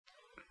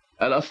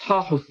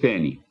الأصحاح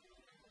 2.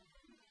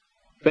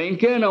 فإن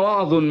كان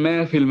وعظ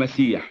ما في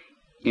المسيح،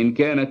 إن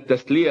كانت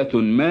تسلية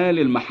ما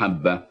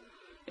للمحبة،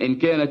 إن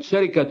كانت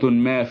شركة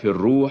ما في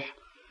الروح،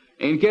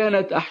 إن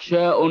كانت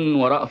أحشاء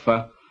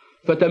ورأفة،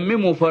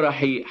 فتمموا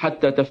فرحي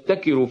حتى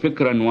تفتكروا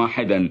فكرا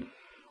واحدا،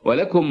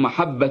 ولكم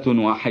محبة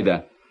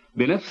واحدة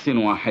بنفس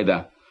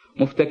واحدة،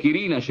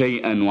 مفتكرين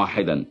شيئا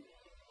واحدا،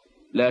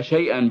 لا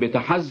شيئا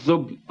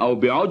بتحزب أو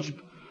بعجب،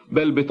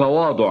 بل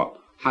بتواضع،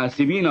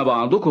 حاسبين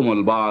بعضكم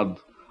البعض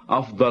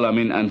أفضل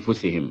من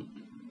أنفسهم.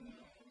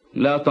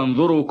 لا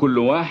تنظروا كل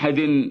واحد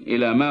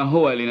إلى ما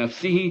هو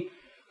لنفسه،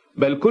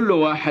 بل كل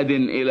واحد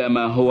إلى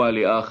ما هو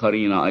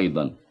لآخرين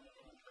أيضا.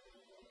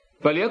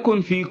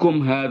 فليكن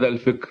فيكم هذا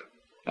الفكر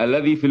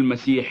الذي في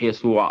المسيح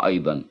يسوع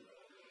أيضا،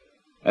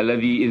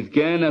 الذي إذ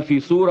كان في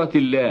صورة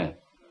الله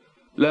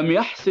لم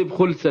يحسب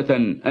خلسة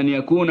أن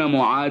يكون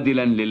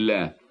معادلا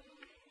لله،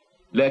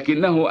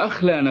 لكنه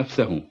أخلى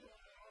نفسه،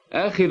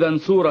 آخذا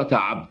صورة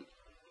عبد،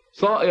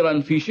 صائرا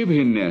في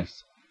شبه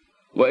الناس،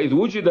 وإذ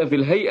وجد في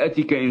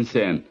الهيئة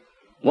كإنسان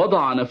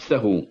وضع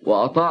نفسه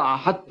وأطاع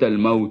حتى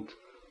الموت،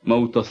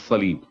 موت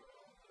الصليب.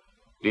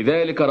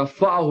 لذلك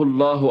رفعه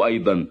الله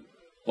أيضا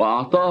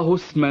وأعطاه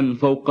اسما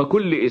فوق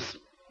كل اسم،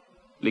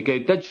 لكي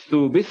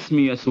تجثو باسم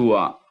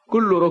يسوع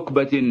كل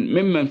ركبة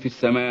ممن في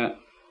السماء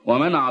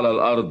ومن على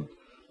الأرض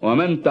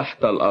ومن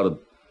تحت الأرض،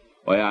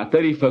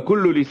 ويعترف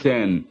كل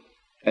لسان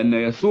أن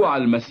يسوع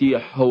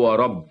المسيح هو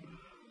رب،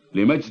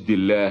 لمجد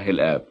الله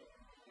الآب.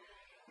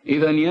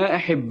 إذن يا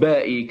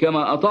أحبائي،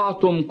 كما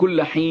أطعتم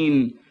كل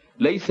حين،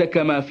 ليس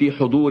كما في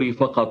حضوري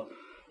فقط،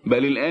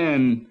 بل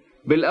الآن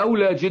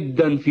بالأولى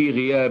جدا في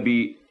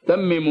غيابي،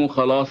 تمموا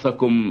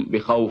خلاصكم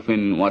بخوف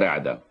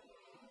ورعدة،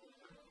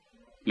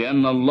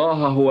 لأن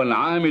الله هو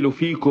العامل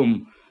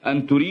فيكم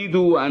أن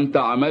تريدوا وأن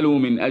تعملوا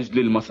من أجل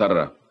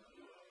المسرة.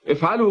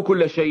 افعلوا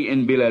كل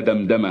شيء بلا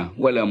دمدمة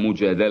ولا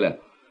مجادلة،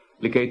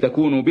 لكي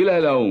تكونوا بلا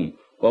لوم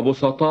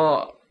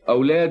وبسطاء،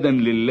 أولادا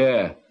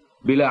لله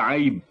بلا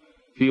عيب،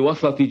 في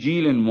وسط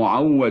جيل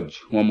معوج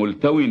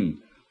وملتو،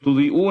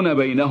 تضيئون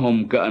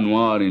بينهم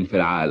كأنوار في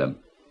العالم،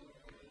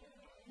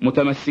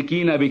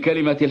 متمسكين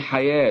بكلمة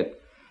الحياة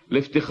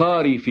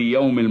لافتخاري في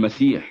يوم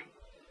المسيح،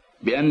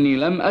 بأني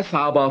لم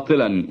أسعى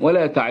باطلا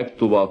ولا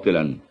تعبت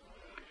باطلا،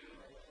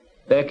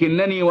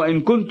 لكنني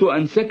وإن كنت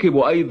أنسكب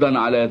أيضا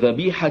على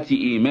ذبيحة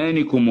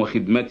إيمانكم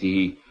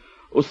وخدمته،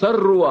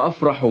 أسر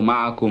وأفرح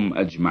معكم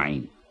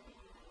أجمعين.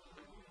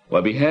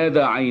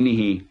 وبهذا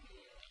عينه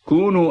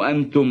كونوا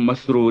أنتم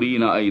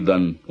مسرورين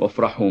أيضا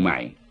وافرحوا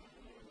معي،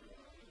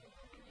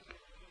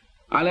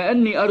 على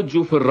أني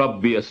أرجو في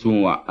الرب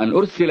يسوع أن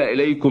أرسل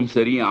إليكم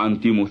سريعا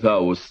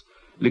تيموثاوس،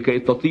 لكي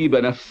تطيب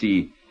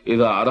نفسي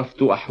إذا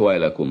عرفت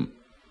أحوالكم،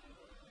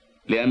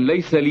 لأن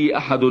ليس لي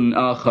أحد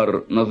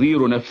آخر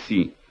نظير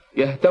نفسي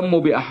يهتم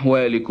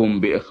بأحوالكم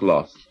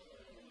بإخلاص،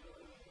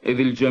 إذ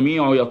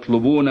الجميع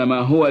يطلبون ما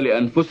هو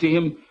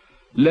لأنفسهم،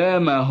 لا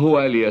ما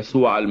هو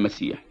ليسوع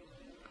المسيح.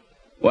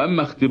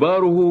 وأما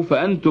اختباره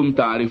فأنتم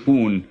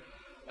تعرفون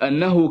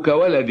أنه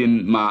كولد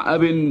مع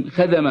أب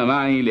خدم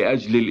معي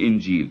لأجل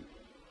الإنجيل.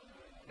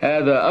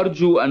 هذا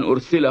أرجو أن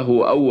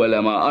أرسله أول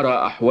ما أرى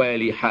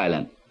أحوالي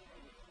حالا،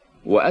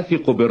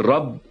 وأثق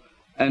بالرب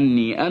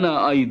أني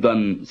أنا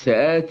أيضا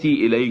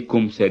سآتي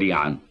إليكم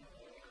سريعا،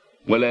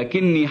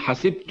 ولكني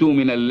حسبت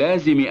من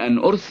اللازم أن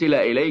أرسل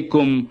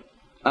إليكم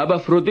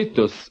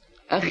أبافروديتوس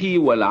أخي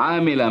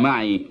والعامل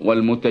معي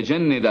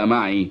والمتجند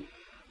معي،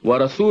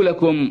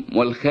 ورسولكم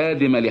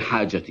والخادم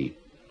لحاجتي،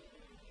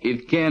 إذ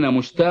كان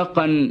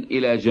مشتاقا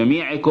إلى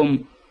جميعكم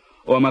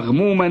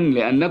ومغموما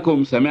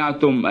لأنكم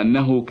سمعتم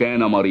أنه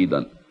كان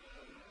مريضا،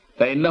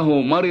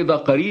 فإنه مرض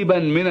قريبا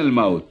من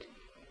الموت،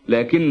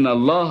 لكن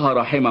الله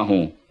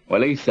رحمه،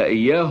 وليس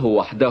إياه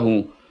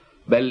وحده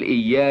بل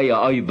إياي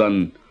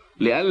أيضا،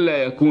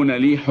 لئلا يكون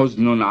لي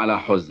حزن على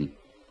حزن.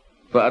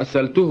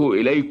 فأرسلته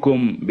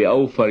إليكم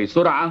بأوفر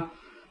سرعة،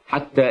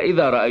 حتى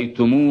إذا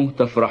رأيتموه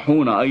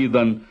تفرحون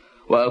أيضا،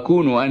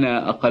 وأكون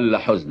أنا أقل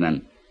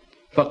حزنا.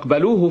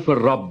 فاقبلوه في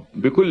الرب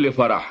بكل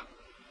فرح،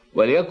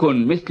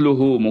 وليكن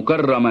مثله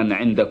مكرما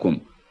عندكم،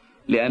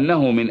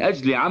 لأنه من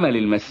أجل عمل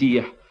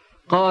المسيح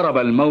قارب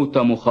الموت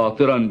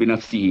مخاطرا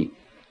بنفسه،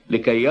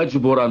 لكي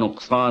يجبر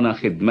نقصان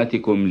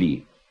خدمتكم لي.